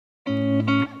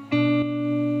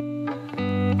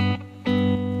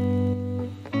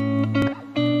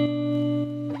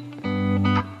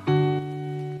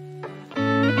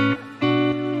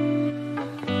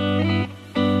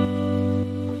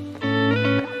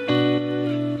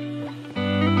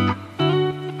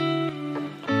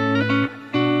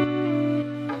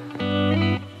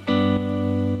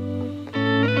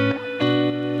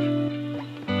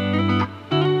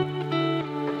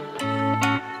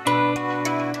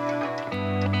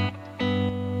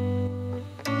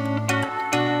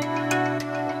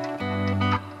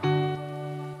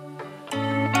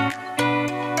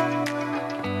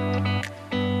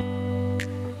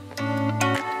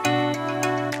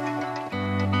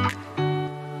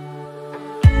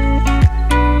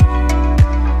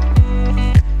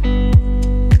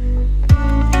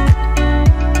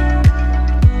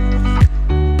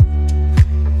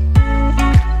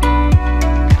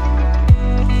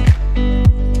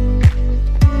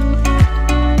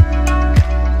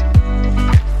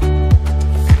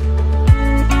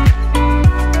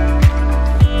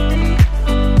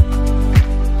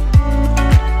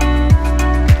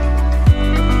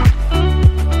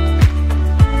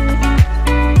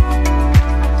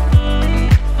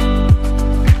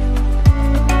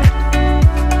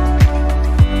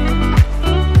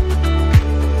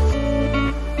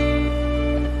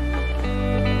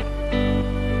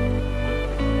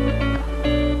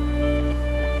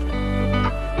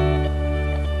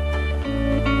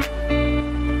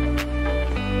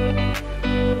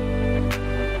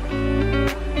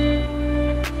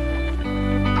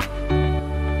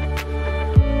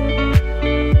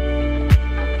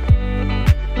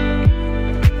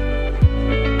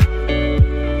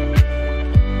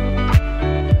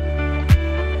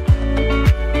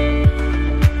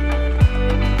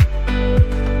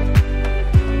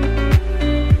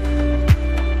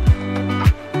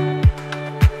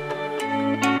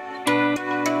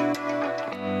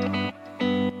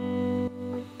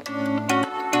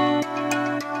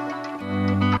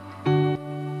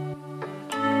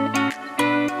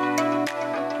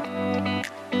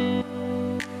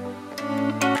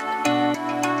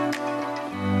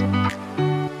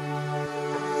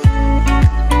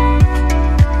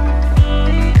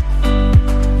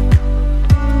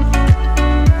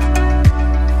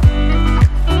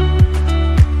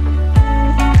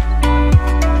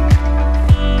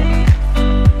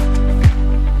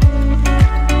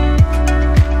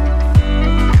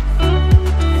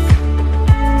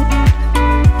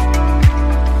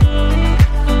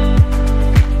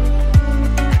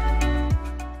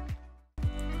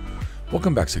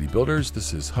Welcome back, City Builders.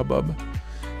 This is Hubbub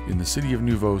in the city of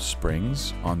Nouveau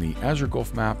Springs on the Azure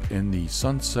Gulf map in the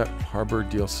Sunset Harbor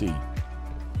DLC.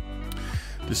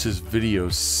 This is video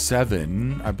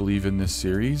 7, I believe, in this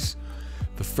series.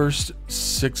 The first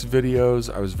 6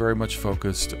 videos, I was very much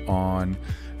focused on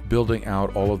building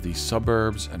out all of these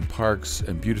suburbs and parks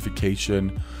and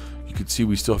beautification. You can see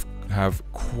we still have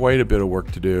quite a bit of work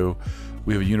to do.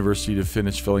 We have a university to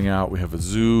finish filling out. We have a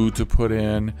zoo to put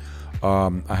in.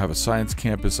 I have a science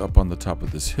campus up on the top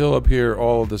of this hill up here.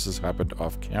 All of this has happened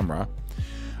off camera.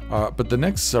 But the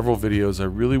next several videos, I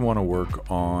really want to work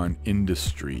on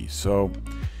industry. So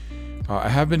I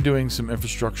have been doing some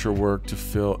infrastructure work to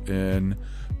fill in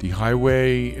the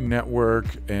highway network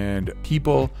and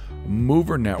people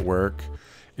mover network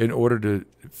in order to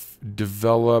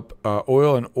develop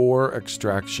oil and ore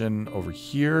extraction over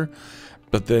here,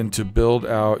 but then to build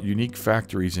out unique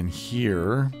factories in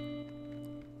here.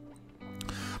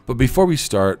 But before we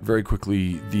start, very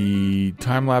quickly, the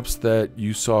time lapse that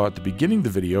you saw at the beginning of the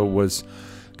video was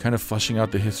kind of fleshing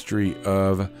out the history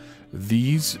of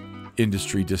these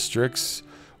industry districts,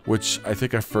 which I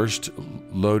think I first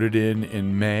loaded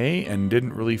in May and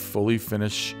didn't really fully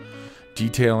finish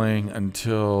detailing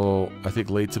until I think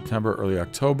late September, early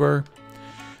October.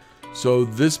 So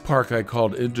this park I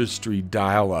called Industry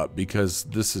Dial-Up because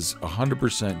this is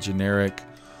 100% generic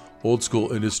old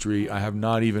school industry. I have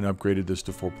not even upgraded this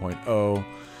to 4.0.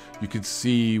 You can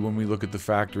see when we look at the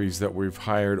factories that we've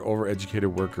hired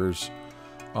overeducated workers.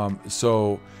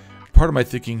 So part of my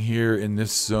thinking here in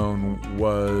this zone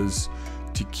was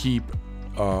to keep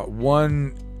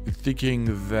one,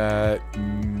 thinking that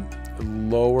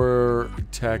lower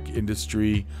tech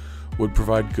industry would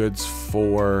provide goods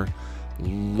for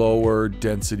lower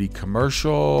density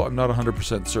commercial. I'm not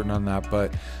 100% certain on that,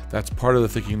 but that's part of the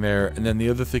thinking there. And then the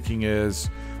other thinking is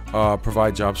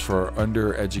provide jobs for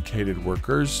undereducated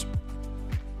workers.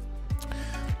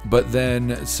 But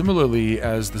then similarly,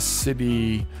 as the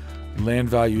city land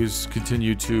values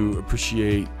continue to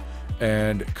appreciate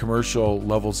and commercial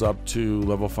levels up to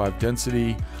level 5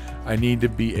 density, I need to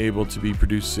be able to be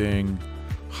producing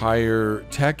higher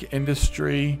tech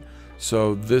industry.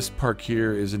 So this park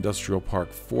here is Industrial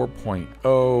Park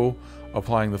 4.0,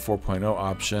 applying the 4.0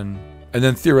 option. And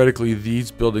then theoretically, these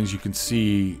buildings you can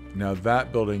see, now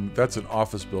that building, that's an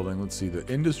office building. Let's see,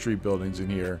 the industry buildings in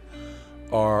here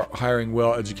are hiring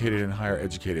well-educated and higher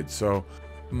educated. So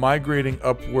migrating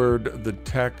upward the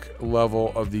tech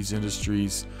level of these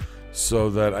industries so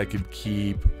that I could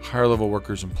keep higher level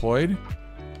workers employed.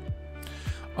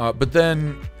 But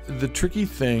then the tricky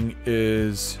thing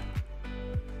is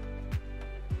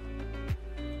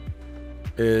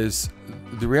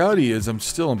the reality is I'm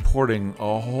still importing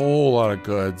a whole lot of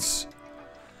goods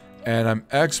and I'm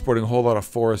exporting a whole lot of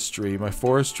forestry. My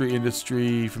forestry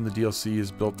industry from the DLC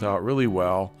is built out really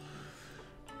well.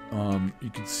 You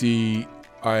can see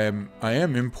I am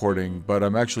importing, but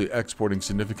I'm actually exporting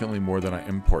significantly more than I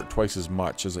import, twice as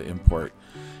much as I import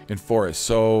in forest.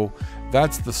 So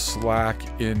that's the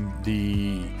slack in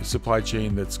the supply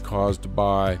chain that's caused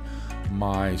by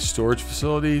my storage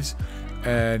facilities.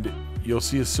 And you'll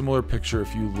see a similar picture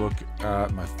if you look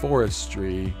at my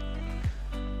forestry.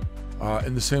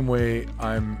 In the same way,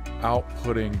 I'm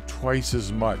outputting twice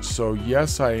as much. So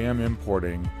yes, I am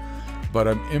importing, but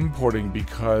I'm importing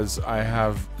because I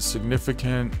have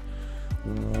significant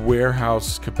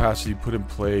warehouse capacity put in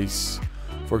place.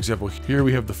 For example, here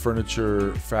we have the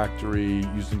furniture factory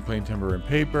using plain timber and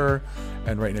paper,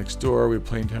 and right next door we have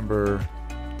plain timber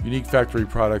unique factory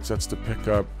products. That's to pick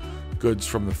up goods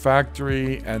from the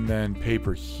factory, and then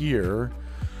paper here.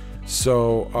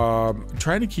 So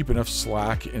trying to keep enough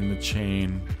slack in the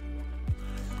chain.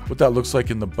 What that looks like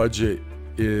in the budget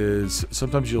is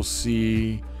sometimes you'll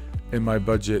see in my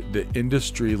budget the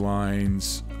industry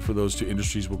lines for those two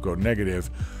industries will go negative,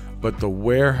 but the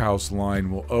warehouse line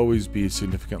will always be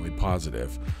significantly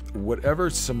positive.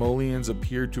 Whatever simoleons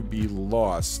appear to be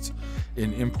lost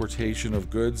in importation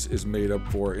of goods is made up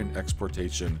for in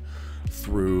exportation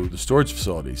through the storage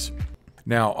facilities.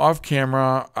 Now, off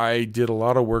camera, I did a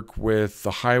lot of work with the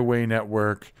highway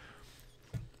network.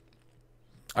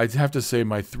 I'd have to say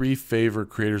my 3 favorite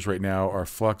creators right now are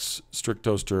Flux, Strict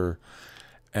Toaster,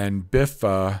 and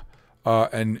Biffa.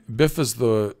 And Biffa's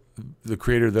the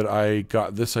creator that I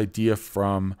got this idea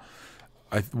from.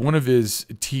 One of his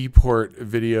T-port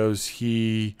videos,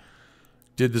 he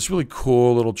did this really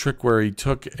cool little trick where he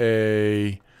took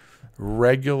a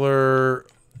regular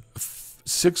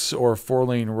 6 or 4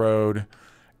 lane road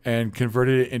and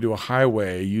converted it into a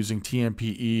highway using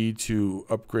TMPE to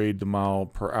upgrade the mile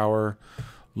per hour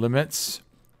limits,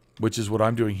 which is what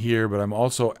I'm doing here, but I'm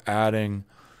also adding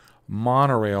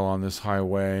monorail on this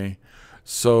highway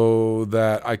so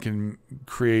that I can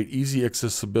create easy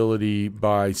accessibility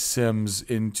by sims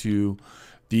into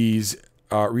these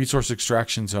resource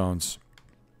extraction zones.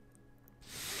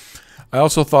 I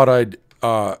also thought I'd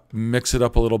mix it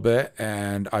up a little bit,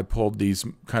 and I pulled these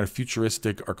kind of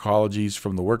futuristic arcologies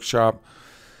from the workshop.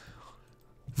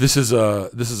 This is a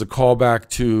callback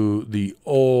to the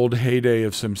old heyday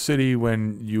of SimCity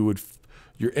when you would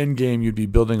your end game you'd be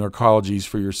building arcologies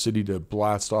for your city to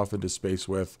blast off into space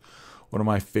with. One of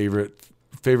my favorite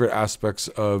aspects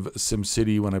of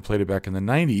SimCity when I played it back in the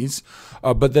 90s.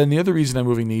 But then the other reason I'm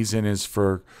moving these in is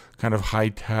for kind of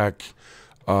high-tech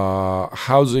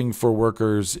housing for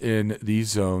workers in these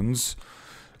zones.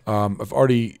 I've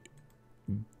already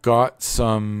got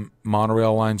some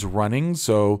monorail lines running,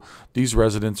 so these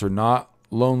residents are not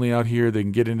lonely out here. They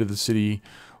can get into the city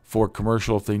for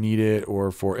commercial if they need it,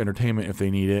 or for entertainment if they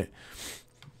need it.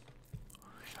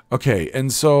 Okay,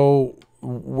 and so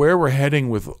where we're heading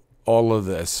with all of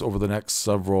this over the next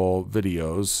several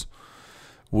videos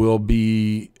will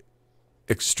be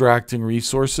extracting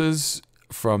resources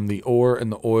from the ore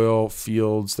and the oil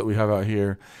fields that we have out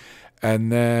here.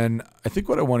 And then I think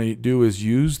what I want to do is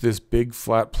use this big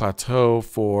flat plateau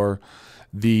for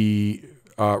the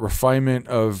refinement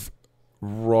of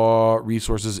raw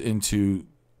resources into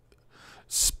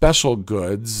special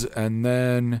goods. And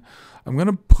then I'm going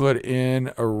to put in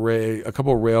a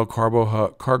couple of rail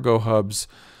cargo hubs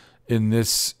in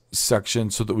this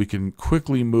section so that we can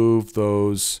quickly move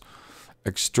those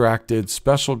extracted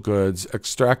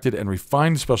and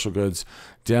refined special goods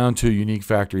down to unique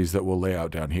factories that we'll lay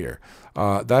out down here.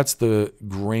 That's the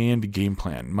grand game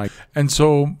plan. And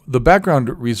so the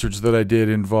background research that I did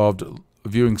involved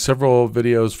viewing several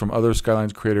videos from other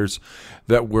Skylines creators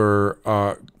that were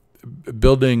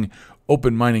building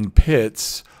open mining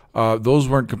pits. Those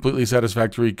weren't completely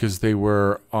satisfactory because they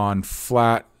were on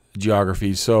flat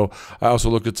geography. So I also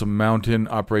looked at some mountain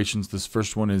operations. This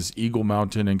first one is Eagle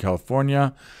Mountain in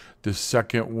California. The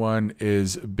second one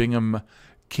is Bingham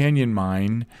Canyon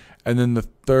Mine. And then the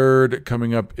third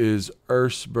coming up is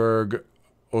Erzberg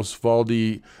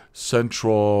Oswaldi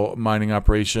Central Mining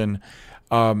Operation.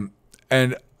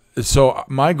 And so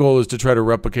my goal is to try to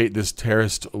replicate this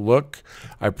terraced look.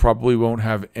 I probably won't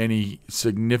have any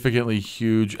significantly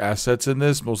huge assets in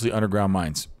this, mostly underground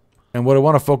mines. And what I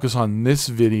want to focus on this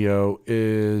video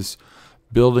is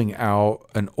building out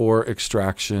an ore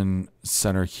extraction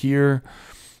center here.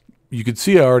 You can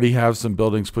see I already have some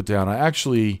buildings put down. I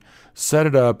actually set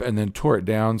it up and then tore it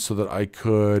down so that I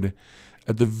could,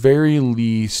 at the very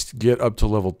least, get up to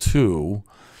level 2.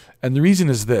 And the reason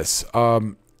is this.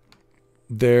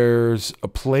 There's a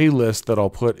playlist that I'll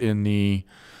put in the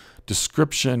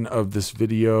description of this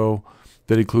video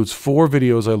that includes 4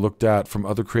 videos I looked at from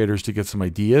other creators to get some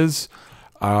ideas.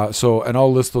 And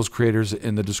I'll list those creators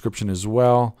in the description as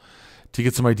well to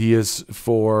get some ideas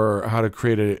for how to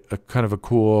create a kind of a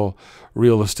cool,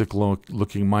 realistic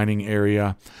looking mining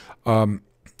area. And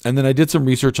then I did some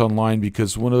research online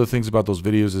because one of the things about those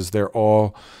videos is they're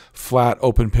all flat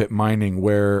open pit mining,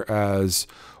 whereas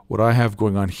what I have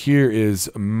going on here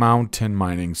is mountain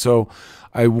mining. So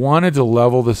I wanted to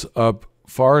level this up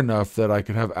far enough that I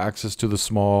could have access to the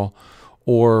small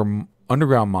or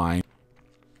underground mine.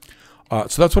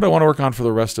 So that's what I want to work on for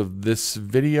the rest of this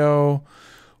video.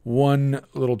 One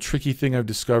little tricky thing I've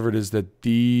discovered is that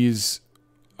these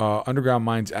underground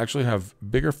mines actually have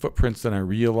bigger footprints than I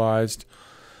realized.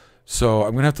 So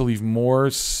I'm going to have to leave more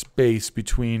space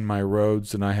between my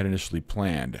roads than I had initially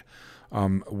planned.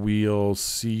 We'll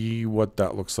see what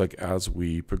that looks like as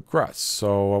we progress.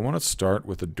 So I want to start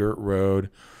with a dirt road.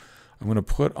 I'm going to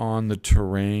put on the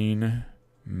terrain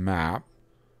map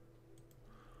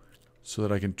so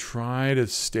that I can try to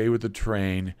stay with the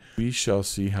terrain. We shall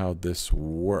see how this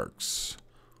works.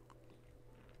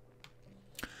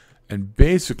 And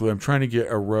basically, I'm trying to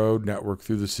get a road network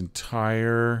through this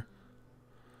entire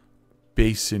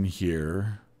basin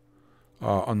here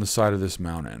on the side of this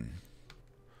mountain.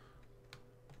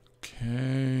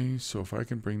 Okay, so if I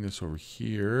can bring this over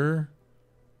here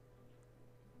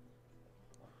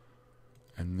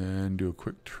and then do a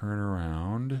quick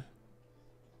turnaround.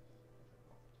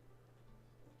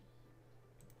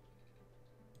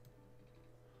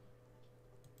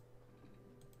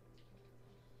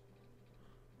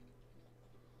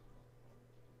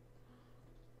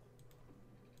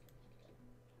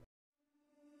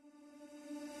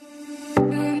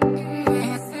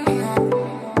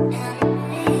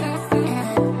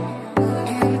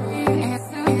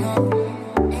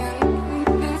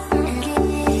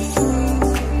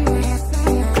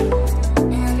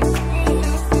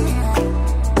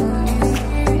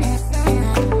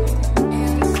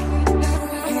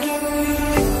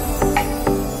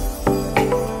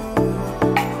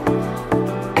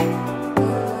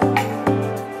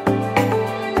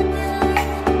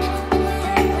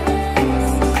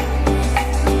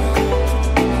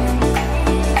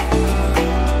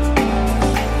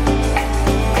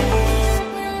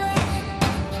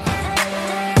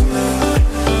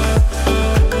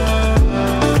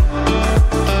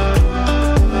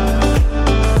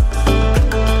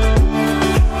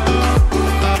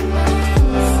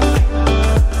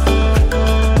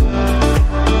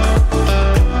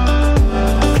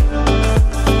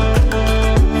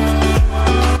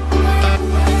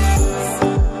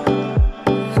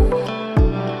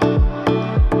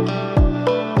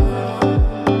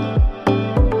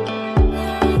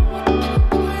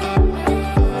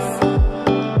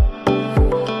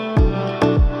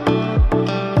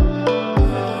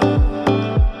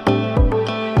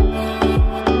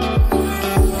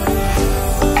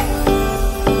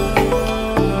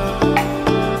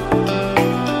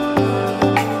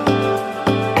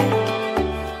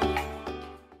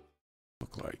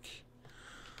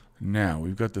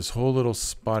 got this whole little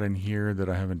spot in here that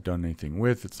I haven't done anything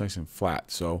with. It's nice and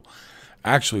flat. So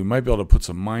actually we might be able to put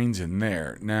some mines in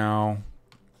there. Now,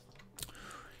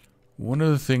 one of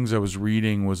the things I was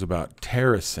reading was about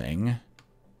terracing.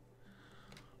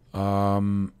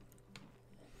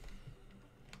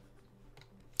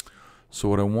 So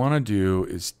what I want to do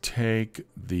is take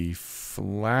the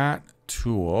flat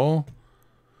tool.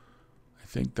 I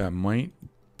think that might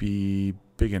be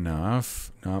big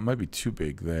enough. No, it might be too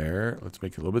big there. Let's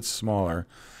make it a little bit smaller.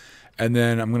 And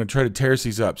then I'm going to try to terrace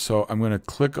these up. So I'm going to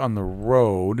click on the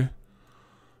road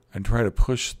and try to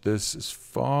push this as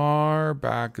far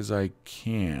back as I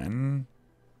can.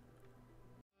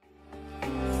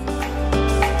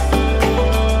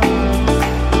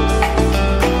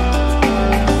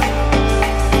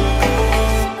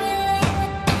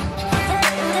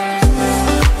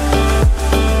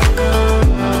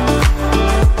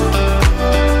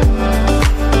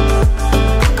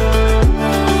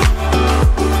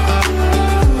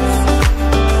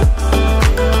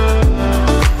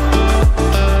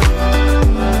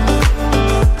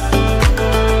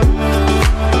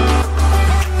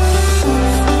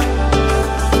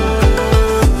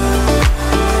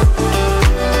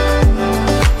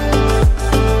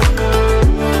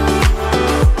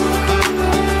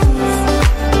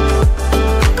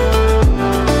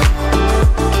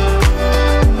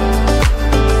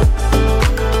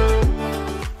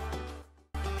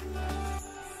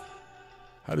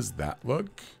 How does that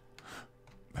look?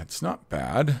 That's not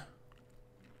bad.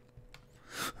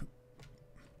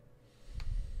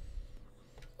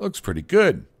 Looks pretty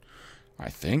good, I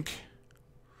think.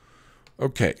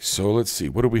 Okay, so let's see.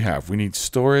 What do we have? We need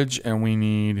storage and we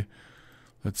need...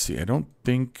 Let's see. I don't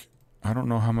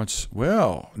know how much...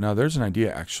 Well, now there's an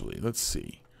idea, actually. Let's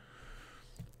see.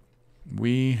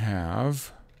 We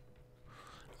have...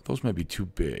 Those might be too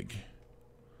big.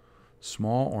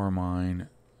 Small ore mine...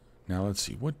 Now let's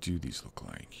see, what do these look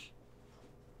like?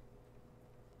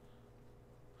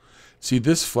 See,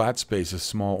 this flat space, a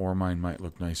small ore mine might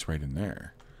look nice right in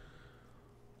there.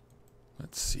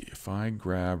 Let's see, if I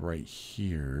grab right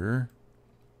here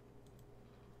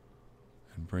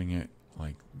and bring it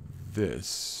like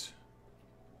this.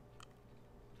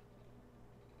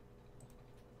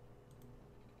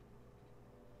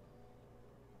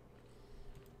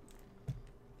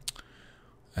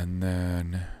 And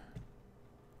then...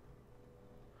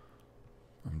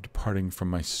 I'm departing from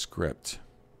my script.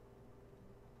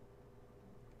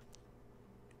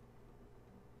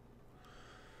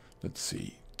 Let's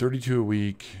see. 32 a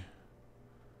week.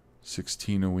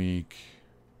 16 a week.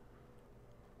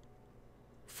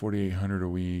 4,800 a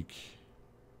week.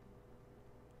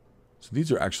 So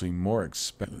these are actually more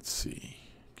expensive. Let's see.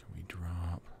 Can we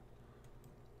drop?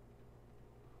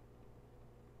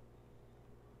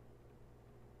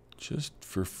 Just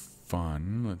for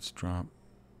fun, let's drop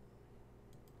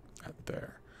that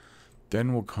there.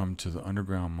 Then we'll come to the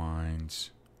underground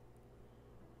mines.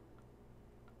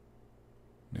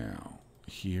 Now,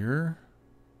 here,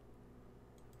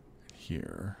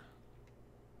 here,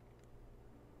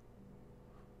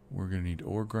 we're going to need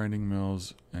ore grinding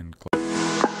mills and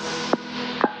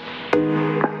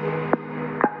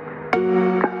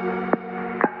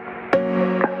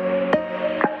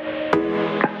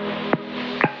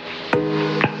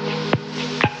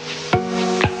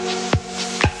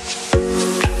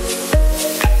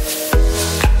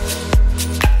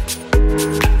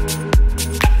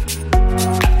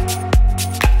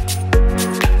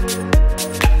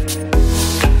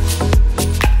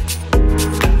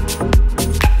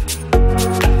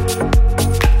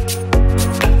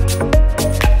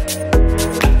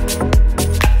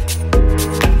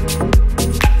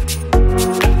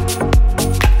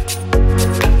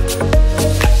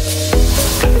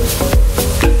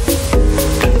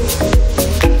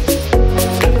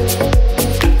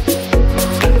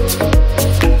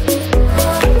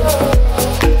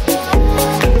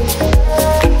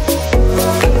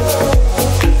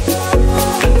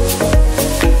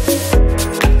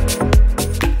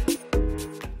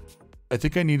I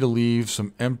think I need to leave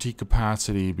some empty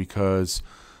capacity because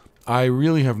I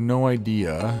really have no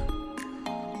idea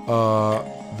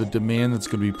the demand that's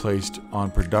going to be placed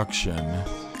on production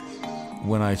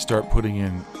when I start putting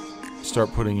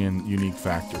in unique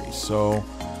factories. So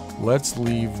let's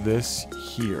leave this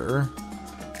here.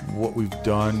 What we've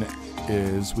done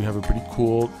is we have a pretty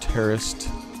cool terraced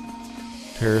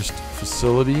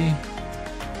facility.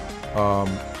 I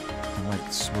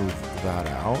might smooth that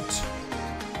out.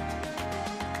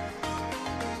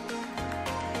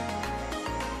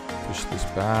 Push this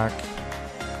back.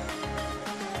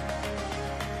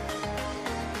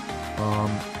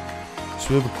 So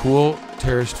we have a cool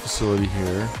terraced facility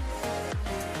here.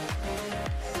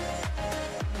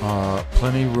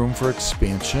 Plenty room for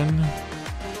expansion.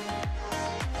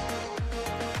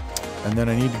 And then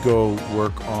I need to go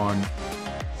work on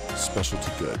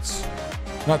specialty goods.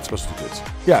 Not specialty goods.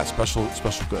 Yeah, special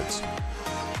goods.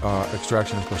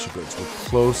 Extraction of special goods. We're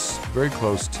close, very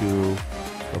close to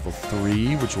level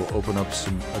 3, which will open up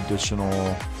some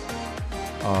additional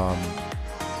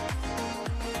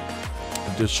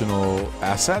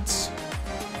assets.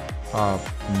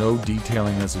 No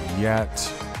detailing as of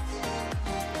yet.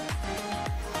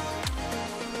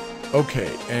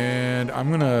 Okay, and I'm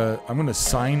gonna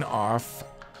sign off.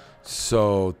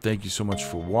 So thank you so much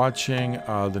for watching.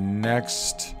 The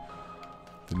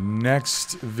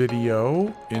next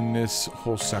video in this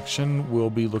whole section will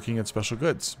be looking at special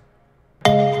goods.